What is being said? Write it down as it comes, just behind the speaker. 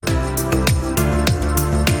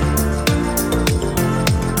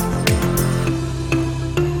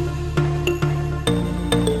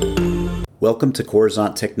Welcome to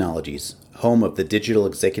Coruzant Technologies, home of the Digital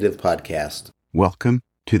Executive Podcast. Welcome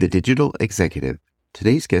to the Digital Executive.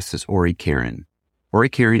 Today's guest is Ori Keren. Ori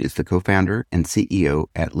Keren is the co-founder and CEO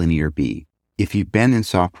at LinearB. If you've been in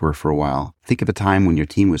software for a while, think of a time when your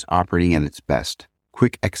team was operating at its best.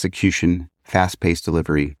 Quick execution, fast-paced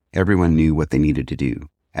delivery, everyone knew what they needed to do.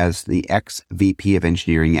 As the ex-VP of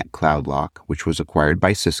engineering at CloudLock, which was acquired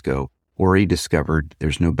by Cisco, Ori discovered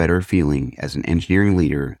there's no better feeling as an engineering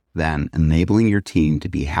leader than enabling your team to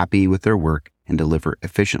be happy with their work and deliver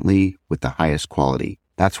efficiently with the highest quality.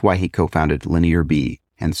 That's why he co-founded LinearB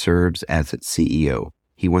and serves as its CEO.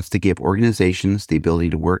 He wants to give organizations the ability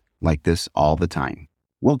to work like this all the time.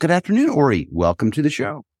 Well, good afternoon, Ori. Welcome to the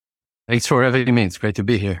show. Thanks for having me. It's great to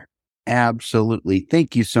be here. Absolutely.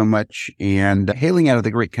 Thank you so much. And hailing out of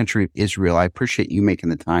the great country of Israel, I appreciate you making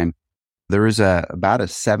the time. There is about a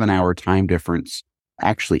 7-hour time difference,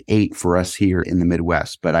 actually 8 for us here in the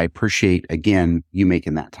Midwest, but I appreciate, again, you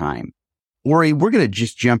making that time. Ori, we're going to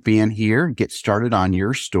just jump in here, get started on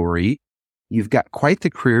your story. You've got quite the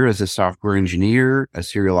career as a software engineer, a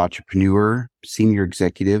serial entrepreneur, senior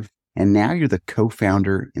executive, and now you're the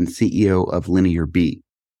co-founder and CEO of LinearB.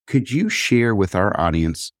 Could you share with our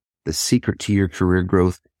audience the secret to your career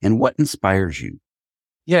growth and what inspires you?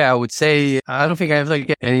 Yeah, I would say, I don't think I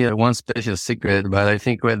have any one special secret, but I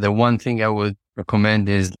think the one thing I would recommend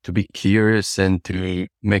is to be curious and to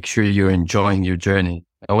make sure you're enjoying your journey.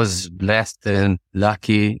 I was blessed and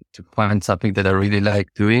lucky to find something that I really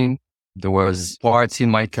like doing. There was parts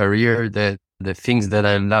in my career that the things that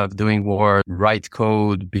I love doing were write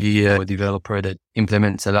code, be a developer that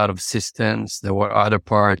implements a lot of systems. There were other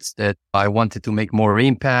parts that I wanted to make more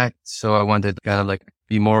impact. So I wanted to kind of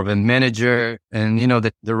be more of a manager. And,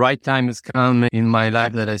 that the right time has come in my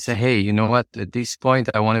life that I say, hey, you know what? At this point,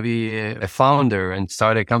 I want to be a founder and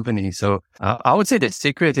start a company. So I would say the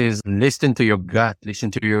secret is listen to your gut,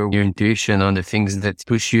 listen to your intuition on the things that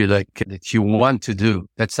push you, that you want to do.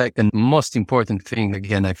 That's the most important thing.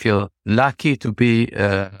 Again, I feel lucky to be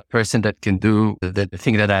a person that can do the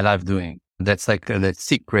thing that I love doing. That's the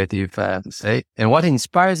secret, if I have to say. And what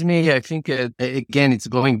inspires me, I think, again, it's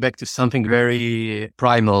going back to something very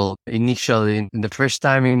primal. Initially, in the first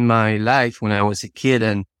time in my life when I was a kid,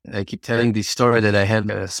 and I keep telling this story that I had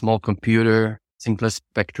a small computer, Simplex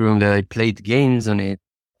Spectrum, that I played games on it.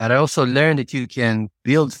 And I also learned that you can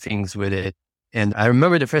build things with it. And I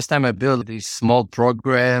remember the first time I built this small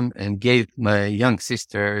program and gave my young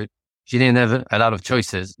sister. She didn't have a lot of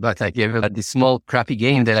choices, but I gave her this small crappy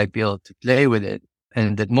game that I built to play with it.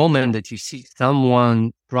 And that moment that you see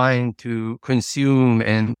someone trying to consume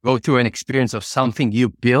and go through an experience of something you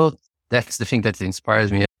built, that's the thing that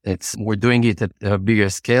inspires me. We're doing it at a bigger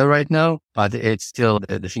scale right now, but it's still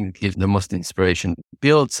the thing that gives the most inspiration.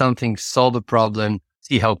 Build something, solve a problem,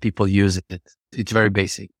 see how people use it. It's very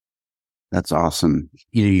basic. That's awesome.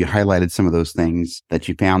 You highlighted some of those things that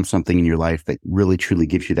you found something in your life that really truly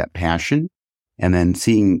gives you that passion. And then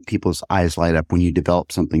seeing people's eyes light up when you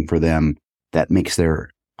develop something for them that makes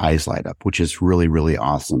their eyes light up, which is really, really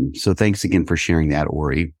awesome. So thanks again for sharing that,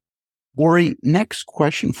 Ori. Ori, next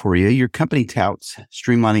question for you. Your company touts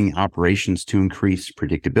streamlining operations to increase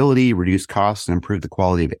predictability, reduce costs, and improve the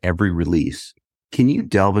quality of every release. Can you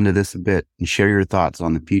delve into this a bit and share your thoughts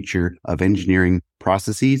on the future of engineering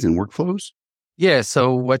processes and workflows? Yeah,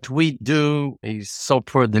 so what we do is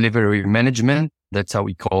software delivery management. That's how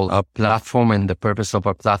we call our platform and the purpose of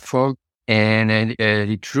our platform. And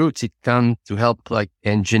its roots, it comes to help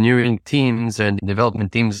engineering teams and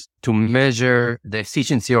development teams to measure the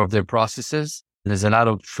efficiency of their processes. There's a lot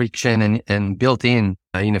of friction and built-in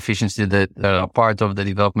inefficiency that are part of the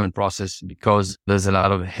development process because there's a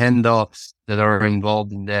lot of handoffs that are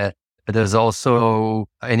involved in that. But there's also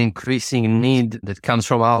an increasing need that comes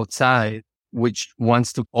from outside, which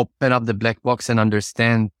wants to open up the black box and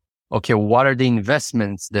understand, okay, what are the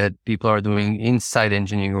investments that people are doing inside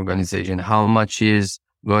engineering organization? How much is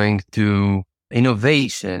going to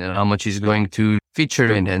innovation and how much is going to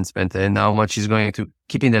feature enhancement and how much is going to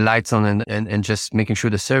keeping the lights on and just making sure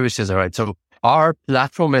the services are right. So our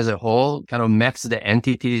platform as a whole kind of maps the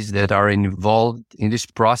entities that are involved in this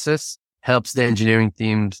process, helps the engineering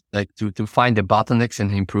teams to find the bottlenecks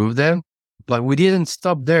and improve them. But we didn't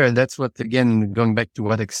stop there. And that's what, again, going back to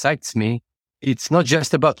what excites me, it's not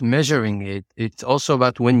just about measuring it. It's also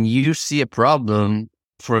about when you see a problem.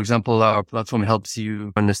 For example, our platform helps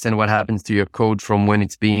you understand what happens to your code from when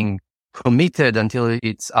it's being committed until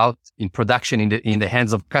it's out in production in the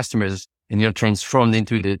hands of customers and transformed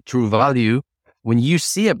into the true value. When you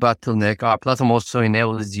see a bottleneck, our platform also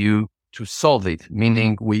enables you to solve it,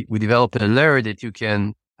 meaning we develop an alert that you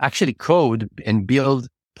can actually code and build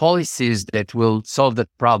policies that will solve that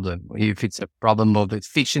problem. If it's a problem of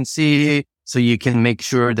efficiency, so you can make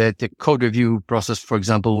sure that the code review process, for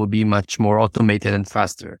example, will be much more automated and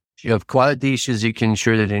faster. If you have quality issues, you can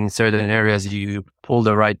ensure that in certain areas you pull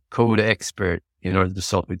the right code expert in order to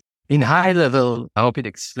solve it. In high level, I hope it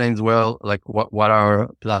explains well, like what our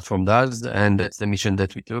platform does, and that's the mission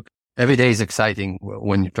that we took. Every day is exciting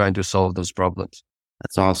when you're trying to solve those problems.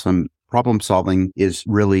 That's awesome. Problem solving is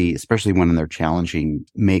really, especially when they're challenging,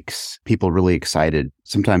 makes people really excited.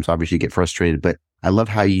 Sometimes obviously you get frustrated, but I love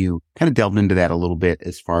how you kind of delved into that a little bit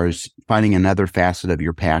as far as finding another facet of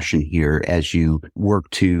your passion here as you work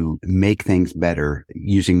to make things better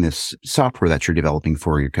using this software that you're developing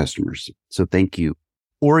for your customers. So thank you.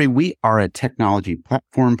 Ori, we are a technology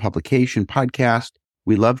platform, publication, podcast.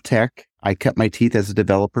 We love tech. I cut my teeth as a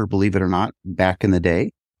developer, believe it or not, back in the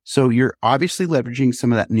day. So you're obviously leveraging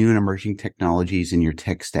some of that new and emerging technologies in your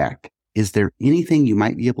tech stack. Is there anything you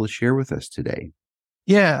might be able to share with us today?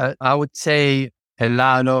 Yeah, I would say a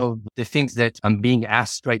lot of the things that I'm being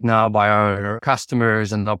asked right now by our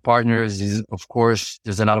customers and our partners is, of course,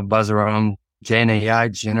 there's a lot of buzz around Gen AI,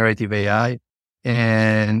 generative AI.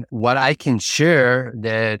 And what I can share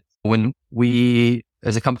that when we,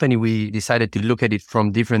 as a company, we decided to look at it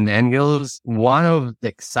from different angles. One of the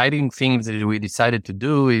exciting things that we decided to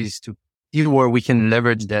do is to see where we can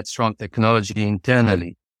leverage that strong technology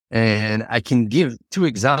internally. And I can give 2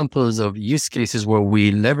 examples of use cases where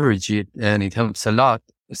we leverage it and it helps a lot.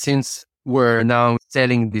 Since we're now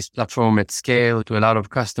selling this platform at scale to a lot of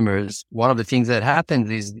customers, one of the things that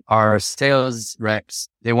happens is our sales reps,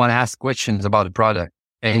 they want to ask questions about the product.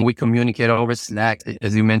 And we communicate over Slack.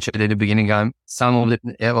 As you mentioned at the beginning, some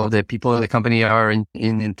of the people in the company are in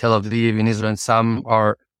Tel Aviv, in Israel, and some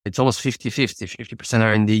are, it's almost 50-50, 50%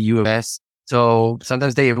 are in the US. So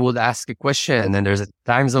sometimes they would ask a question and there's a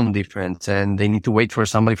time zone difference and they need to wait for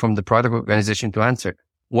somebody from the product organization to answer.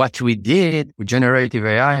 What we did with generative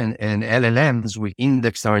AI and LLMs, we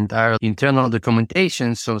indexed our entire internal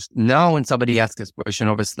documentation. So now when somebody asks a question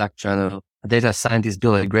over Slack channel, a data scientist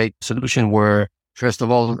built a great solution where, first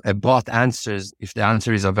of all, a bot answers if the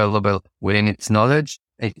answer is available within its knowledge.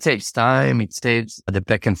 It saves time. It saves the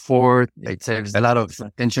back and forth. It saves a lot of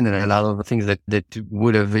attention and a lot of things that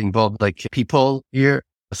would have involved like people here.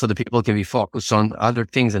 So the people can be focused on other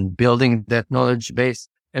things and building that knowledge base.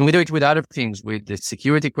 And we do it with other things, with the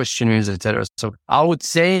security questionnaires, etc. So I would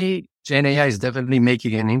say Gen AI is definitely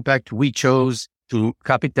making an impact. We chose to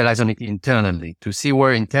capitalize on it internally, to see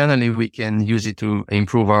where internally we can use it to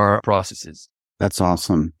improve our processes. That's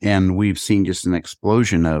awesome. And we've seen just an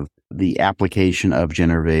explosion of the application of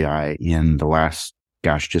generative AI in the last,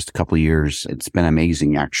 just a couple of years. It's been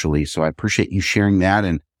amazing, actually. So I appreciate you sharing that.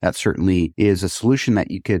 And that certainly is a solution that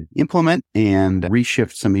you could implement and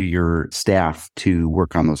reshift some of your staff to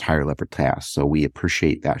work on those higher level tasks. So we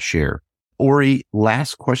appreciate that share. Ori,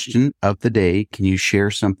 last question of the day. Can you share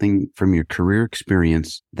something from your career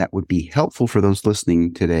experience that would be helpful for those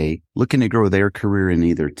listening today, looking to grow their career in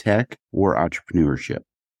either tech or entrepreneurship?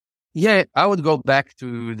 Yeah, I would go back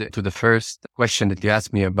to the first question that you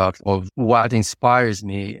asked me about of what inspires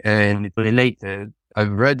me, and it related.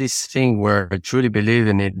 I've read this thing where I truly believe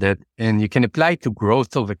in it, and you can apply it to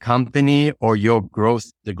growth of a company or your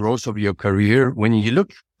growth, the growth of your career. When you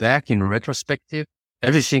look back in retrospective,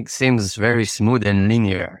 everything seems very smooth and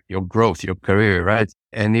linear, your growth, your career, right?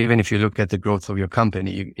 And even if you look at the growth of your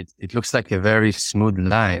company, it looks like a very smooth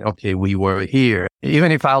line. Okay, we were here.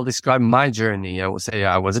 Even if I'll describe my journey, I would say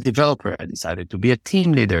I was a developer. I decided to be a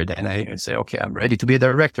team leader. Then I say, okay, I'm ready to be a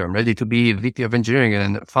director. I'm ready to be a VP of engineering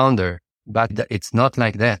and a founder. But it's not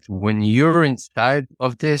like that. When you're inside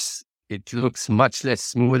of this, it looks much less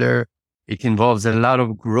smoother. It involves a lot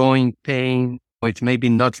of growing pain. It may be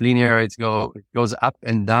not linear. It goes up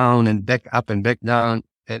and down and back up and back down.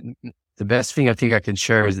 And the best thing I think I can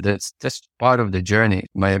share is that's just part of the journey.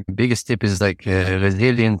 My biggest tip is like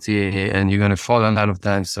resiliency, and you're going to fall a lot of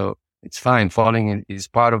times. So it's fine. Falling is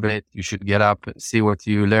part of it. You should get up, see what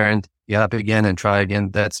you learned, get up again and try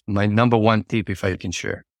again. That's my number one tip if I can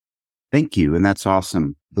share. Thank you. And that's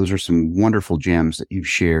awesome. Those are some wonderful gems that you've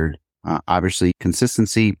shared. Obviously,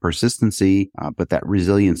 consistency, persistency, but that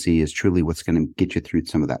resiliency is truly what's going to get you through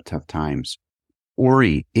some of that tough times.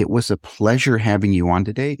 Ori, it was a pleasure having you on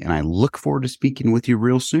today, and I look forward to speaking with you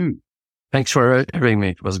real soon. Thanks for having me.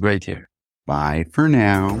 It was great here. Bye for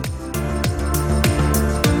now.